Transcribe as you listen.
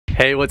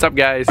Hey, what's up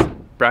guys?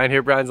 Brian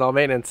here, Brian's Lawn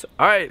Maintenance.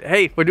 All right,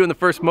 hey, we're doing the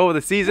first mow of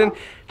the season.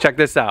 Check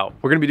this out.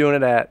 We're gonna be doing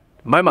it at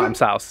my mom's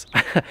house.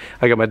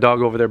 I got my dog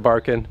over there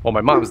barking, well,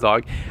 my mom's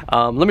dog.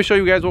 Let me show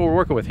you guys what we're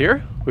working with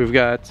here. We've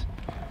got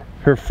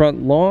her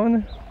front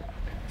lawn.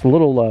 It's a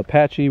little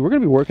patchy. We're gonna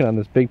be working on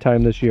this big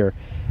time this year.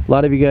 A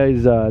lot of you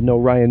guys know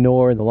Ryan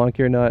Knorr and the Lawn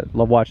Care Nut.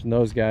 Love watching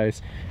those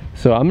guys.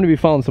 So I'm gonna be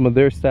following some of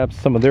their steps,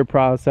 some of their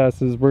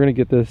processes. We're gonna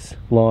get this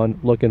lawn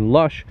looking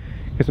lush,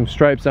 get some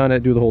stripes on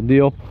it, do the whole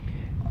deal.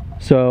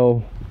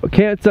 So I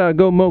can't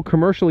go mow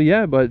commercially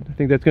yet, but I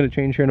think that's going to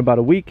change here in about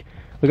a week.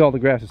 Look, all the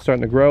grass is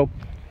starting to grow.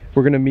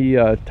 We're going to be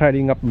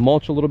tidying up the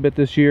mulch a little bit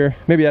this year,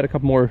 maybe add a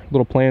couple more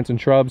little plants and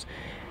shrubs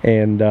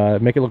and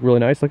make it look really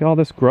nice. Look at all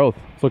this growth.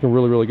 It's looking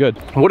really, really good.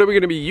 What are we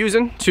going to be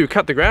using to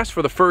cut the grass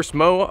for the first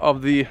mow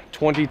of the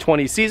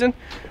 2020 season?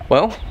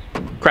 Well,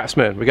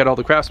 Craftsman. We got all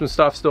the Craftsman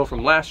stuff still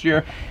from last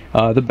year.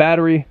 The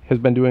battery has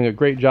been doing a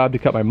great job to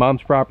cut my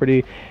mom's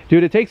property.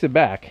 Dude, it takes it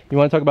back. You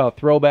want to talk about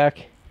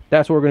throwback?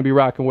 That's what we're going to be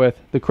rocking with,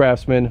 the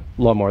Craftsman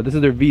lawnmower. This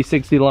is their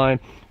V60 line.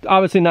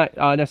 Obviously not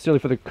necessarily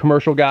for the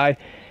commercial guy,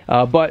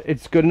 but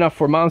it's good enough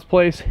for mom's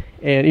place.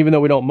 And even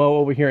though we don't mow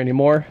over here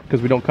anymore because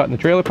we don't cut in the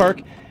trailer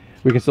park,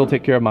 we can still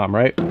take care of mom,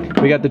 right?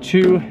 We got the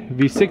two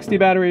V60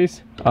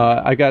 batteries.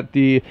 I got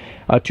the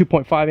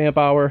 2.5 amp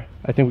hour.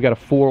 I think we got a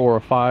 4 or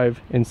a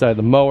 5 inside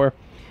the mower.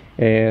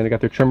 And I got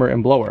their trimmer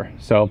and blower.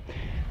 So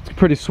it's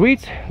pretty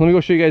sweet. Let me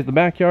go show you guys the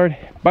backyard.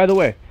 By the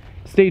way,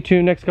 stay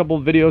tuned. Next couple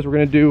of videos we're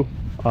going to do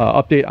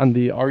update on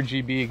the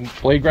RGB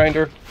blade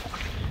grinder.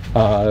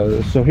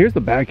 So here's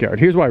the backyard.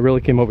 Here's why I really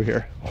came over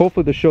here.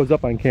 Hopefully this shows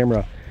up on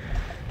camera.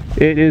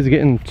 It is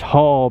getting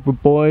tall,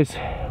 boys.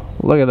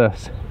 Look at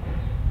this.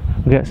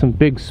 We got some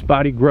big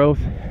spotty growth.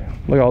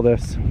 Look at all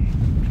this.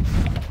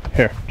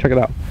 Here, check it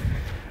out.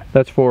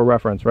 That's for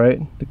reference, right?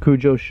 The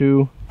Cujo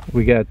shoe.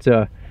 We got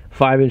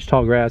 5-inch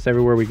tall grass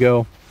everywhere we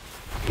go.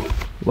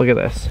 Look at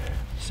this.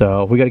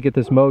 So we got to get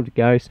this mowed,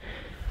 guys.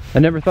 I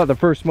never thought the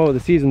first mow of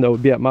the season though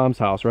would be at mom's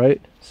house, right?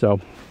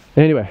 So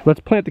anyway, let's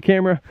plant the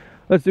camera.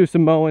 Let's do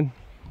some mowing.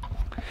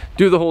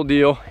 Do the whole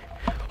deal.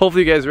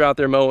 Hopefully you guys are out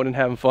there mowing and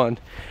having fun.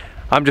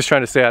 I'm just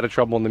trying to stay out of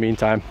trouble in the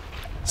meantime.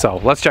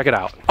 So let's check it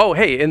out. Oh,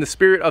 hey, in the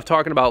spirit of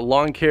talking about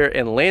lawn care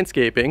and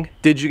landscaping,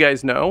 did you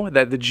guys know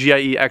that the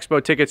GIE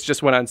EXPO tickets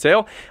just went on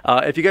sale?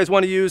 If you guys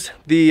want to use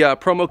the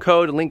promo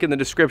code, link in the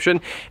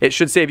description, it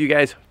should save you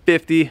guys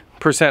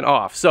 50%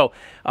 off. So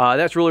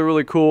that's really,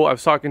 really cool. I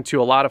was talking to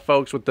a lot of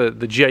folks with the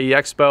GIE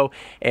EXPO,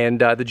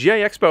 and the GIE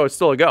EXPO is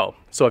still a go.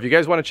 So if you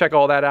guys want to check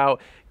all that out,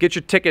 get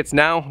your tickets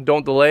now,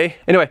 don't delay.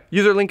 Anyway,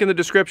 use our link in the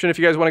description if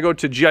you guys want to go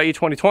to GIE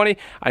 2020.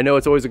 I know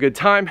it's always a good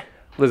time.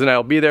 Liz and I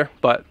will be there,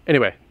 but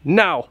anyway,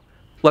 now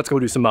let's go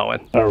do some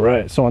mowing. All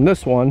right, so on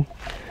this one,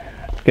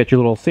 get your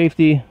little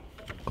safety,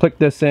 click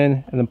this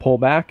in, and then pull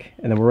back,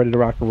 and then we're ready to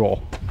rock and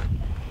roll.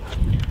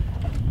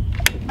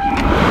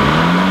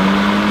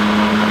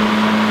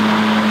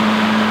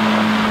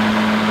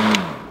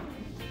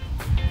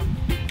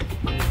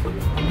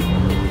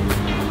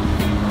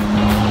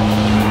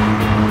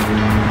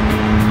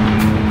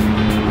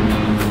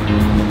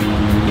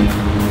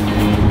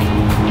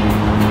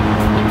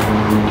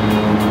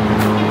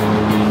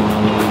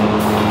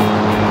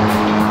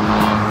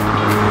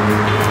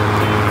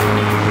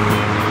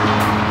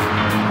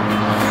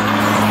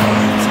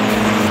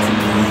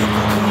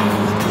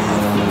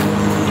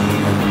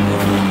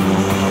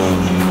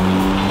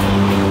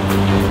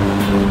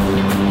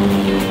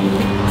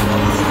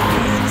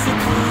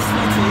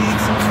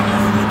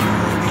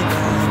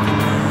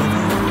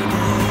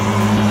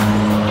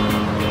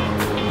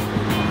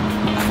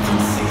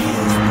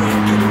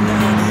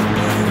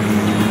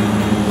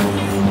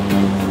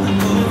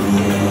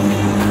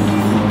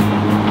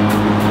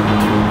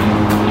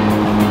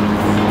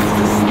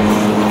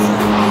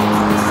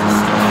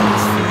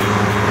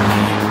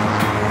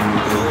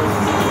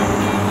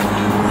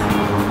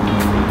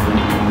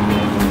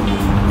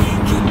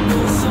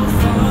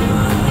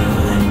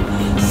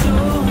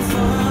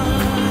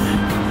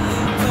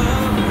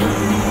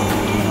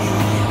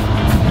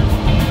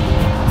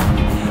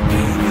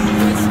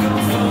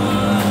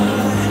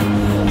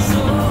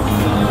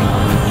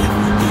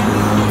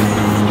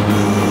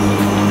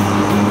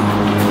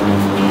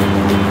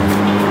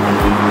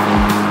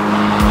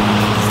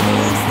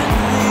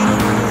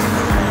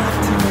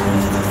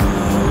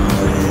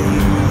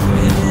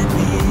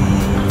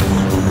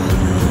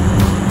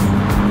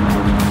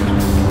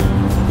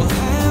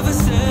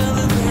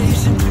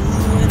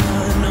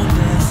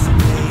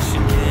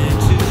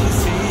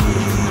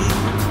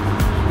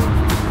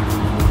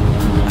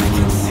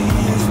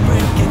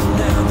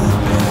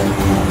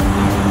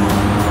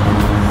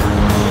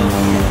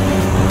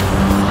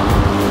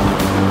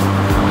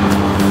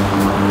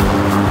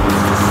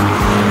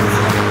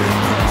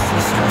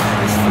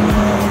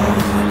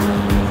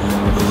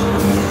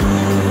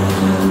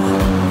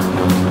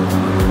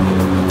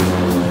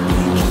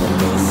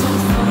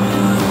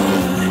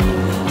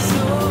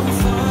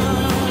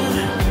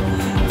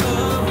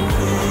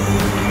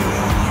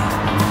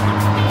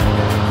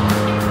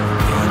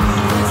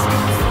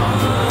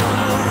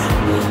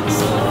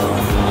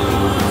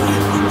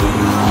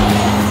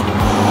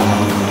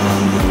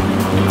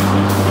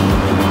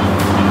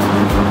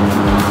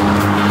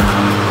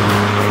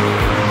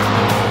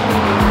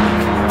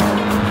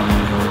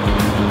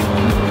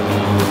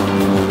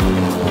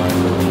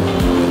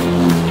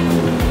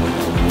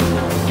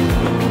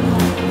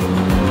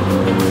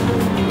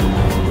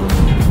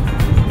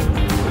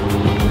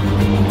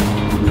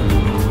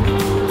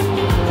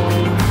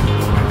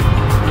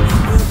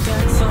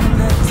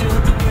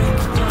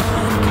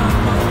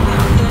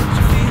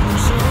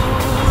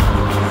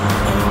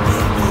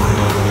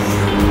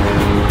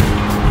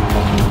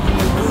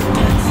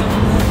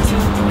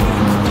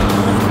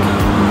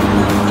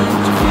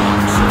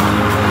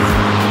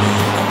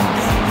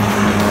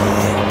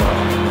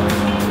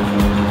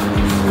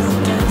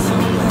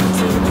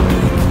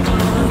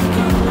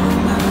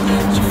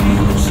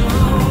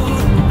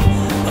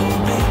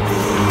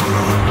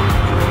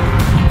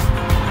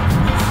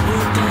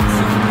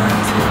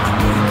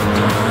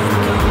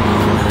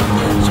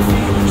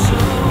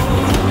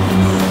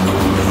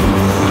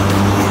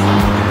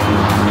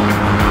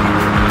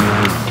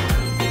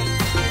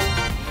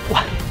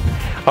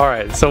 All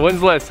right, so when's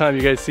the last time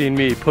you guys seen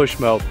me push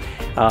mow?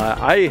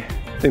 I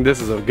think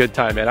this is a good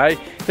time, man.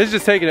 This is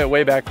just taking it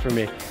way back for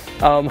me.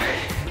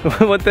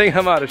 One thing,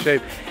 I'm out of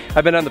shape.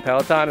 I've been on the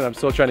Peloton and I'm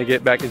still trying to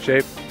get back in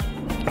shape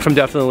from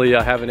definitely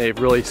having a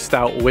really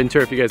stout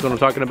winter, if you guys know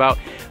what I'm talking about,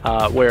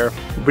 where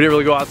we didn't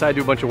really go outside,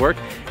 do a bunch of work.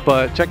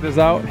 But check this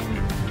out,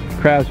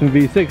 Craftsman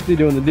V60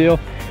 doing the deal.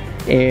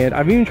 And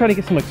I'm even trying to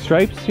get some like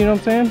stripes, you know what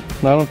I'm saying?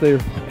 I don't know if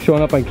they're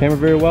showing up on camera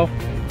very well.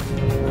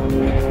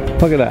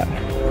 Look at that.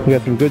 We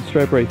got some good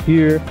stripe right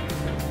here.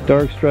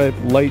 Dark stripe,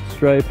 light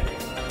stripe.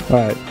 All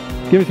right,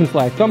 give me some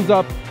slack. Thumbs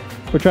up.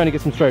 We're trying to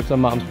get some stripes on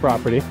mom's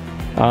property.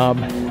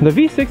 The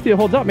V60, it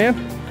holds up, man.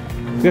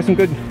 We got some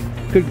good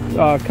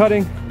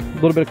cutting, a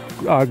little bit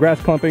of grass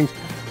clumpings.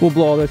 We'll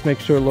blow all this, make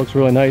sure it looks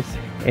really nice.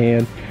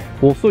 And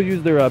we'll still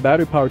use their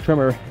battery powered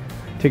trimmer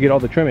to get all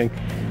the trimming.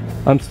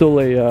 I'm still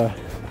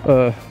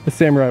a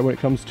samurai when it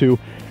comes to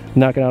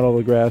knocking out all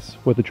the grass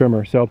with the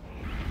trimmer. So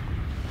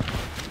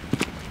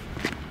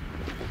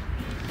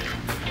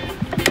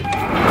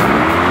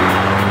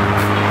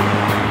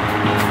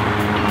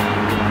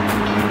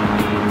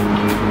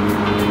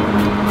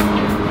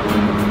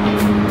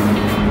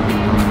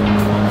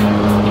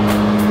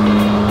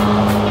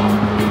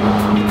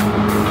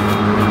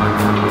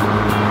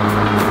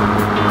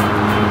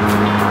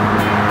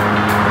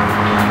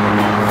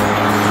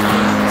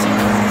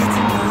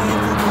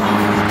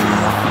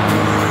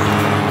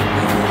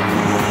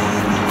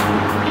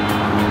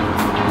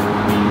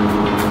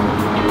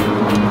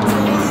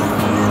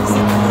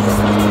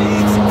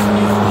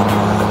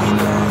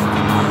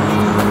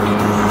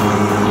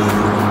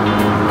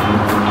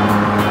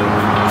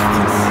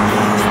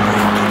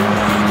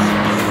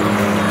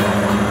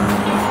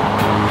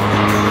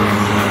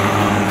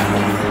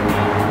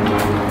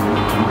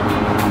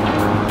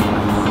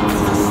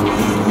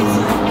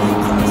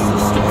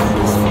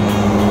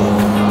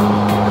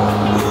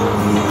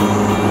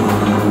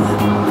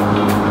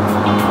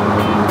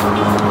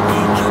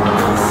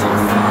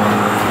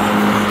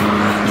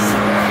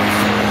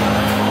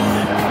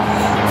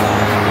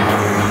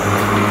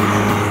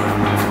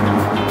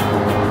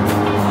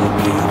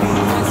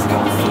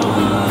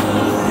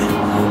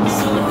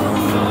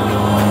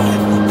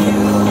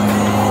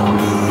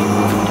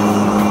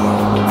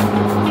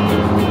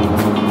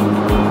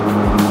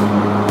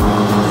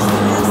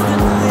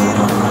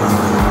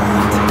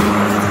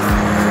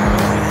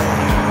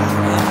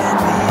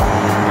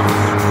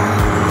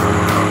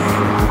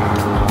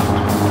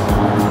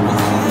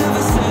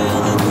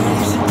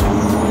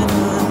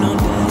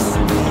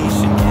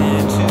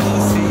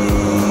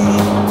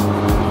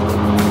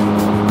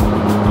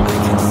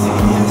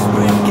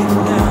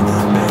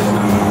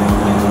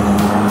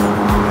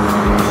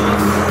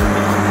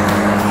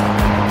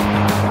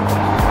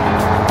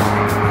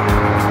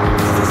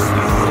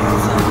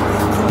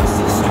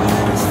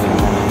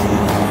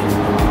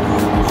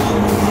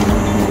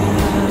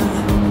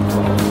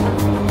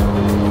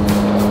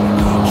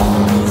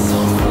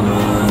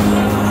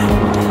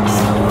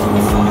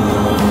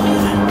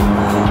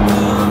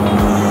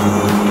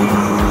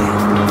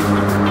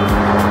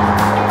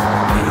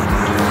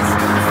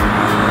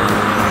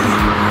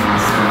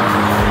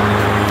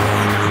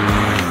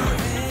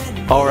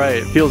all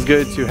right, feels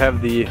good to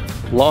have the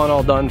lawn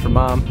all done for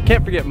mom.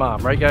 Can't forget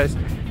mom, right guys?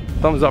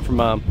 Thumbs up for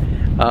mom.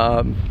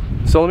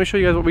 So let me show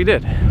you guys what we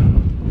did.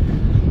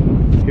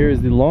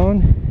 Here's the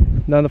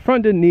lawn. Now the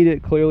front didn't need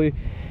it clearly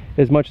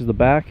as much as the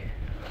back,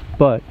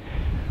 but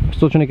I'm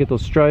still trying to get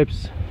those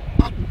stripes.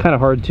 It's kind of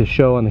hard to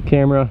show on the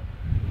camera.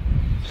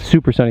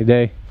 Super sunny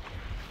day,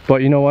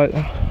 but you know what?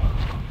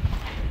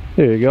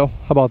 There you go.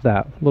 How about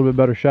that? A little bit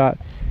better shot.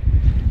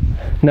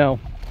 Now,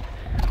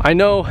 I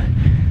know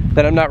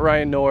that I'm not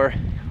Ryan Knorr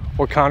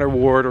or Connor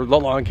Ward or the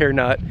Lawn Care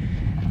Nut.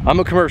 I'm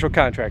a commercial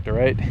contractor,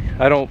 right?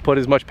 I don't put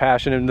as much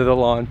passion into the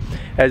lawn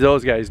as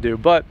those guys do,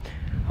 but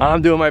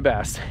I'm doing my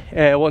best.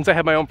 And once I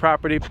have my own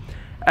property,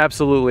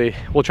 absolutely,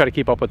 we'll try to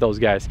keep up with those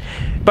guys.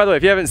 By the way,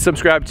 if you haven't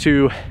subscribed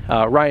to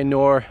Ryan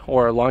Knorr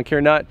or Lawn Care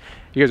Nut,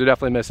 you guys are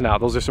definitely missing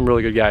out. Those are some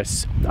really good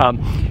guys.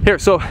 Here,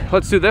 so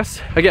let's do this.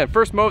 Again,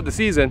 first mow of the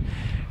season.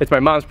 It's my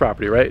mom's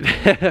property,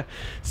 right?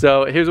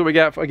 So here's what we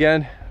got.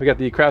 Again, we got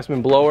the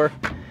Craftsman blower.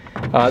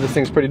 This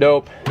thing's pretty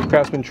dope.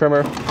 Craftsman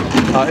trimmer.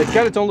 It's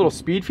got its own little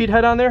speed feed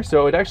head on there,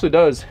 so it actually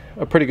does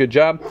a pretty good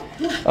job.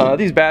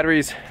 These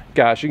batteries,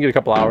 gosh, you can get a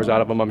couple hours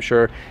out of them, I'm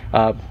sure.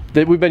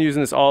 We've been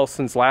using this all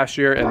since last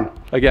year, and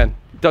again,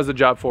 it does the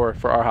job for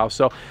our house.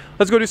 So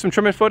let's go do some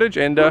trimming footage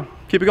and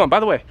keep it going. By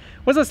the way,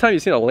 when's the last time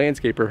you've seen a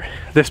landscaper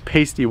this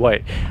pasty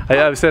white?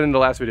 I've said in the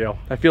last video,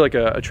 I feel like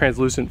a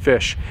translucent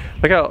fish.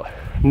 Like how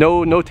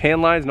no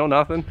tan lines, no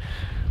nothing.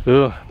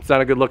 Ugh, it's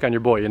not a good look on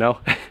your boy, you know?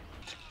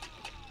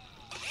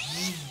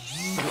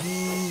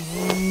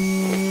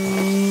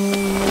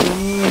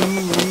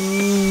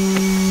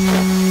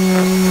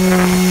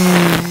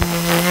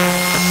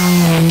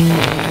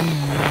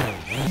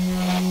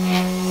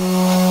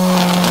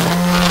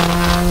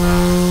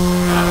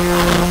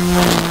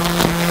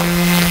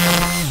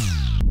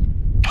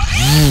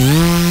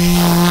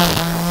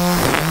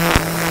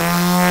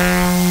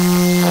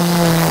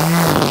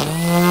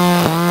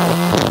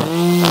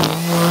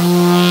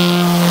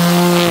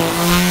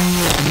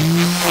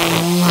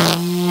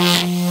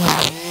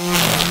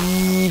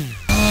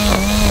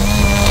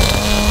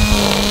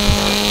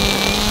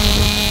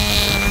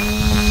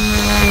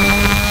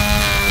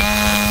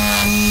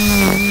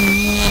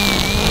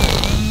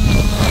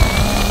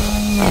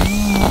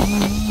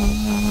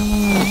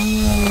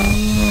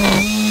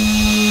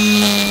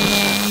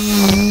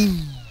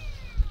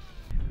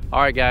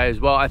 All right, guys.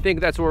 Well, I think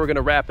that's where we're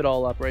gonna wrap it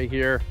all up right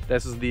here.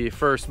 This is the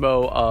first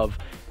mow of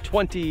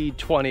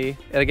 2020.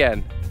 And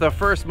again, the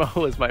first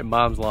mow is my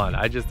mom's lawn.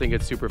 I just think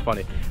it's super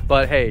funny.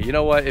 But hey, you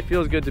know what? It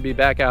feels good to be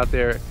back out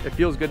there. It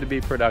feels good to be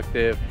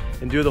productive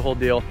and do the whole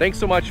deal. Thanks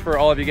so much for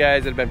all of you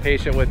guys that have been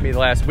patient with me the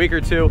last week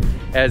or two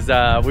as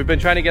we've been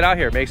trying to get out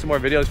here, make some more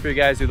videos for you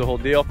guys, do the whole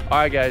deal. All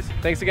right, guys.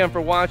 Thanks again for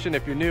watching.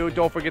 If you're new,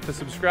 don't forget to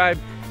subscribe.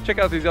 Check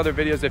out these other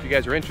videos if you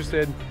guys are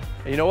interested.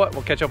 And you know what?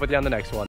 We'll catch up with you on the next one.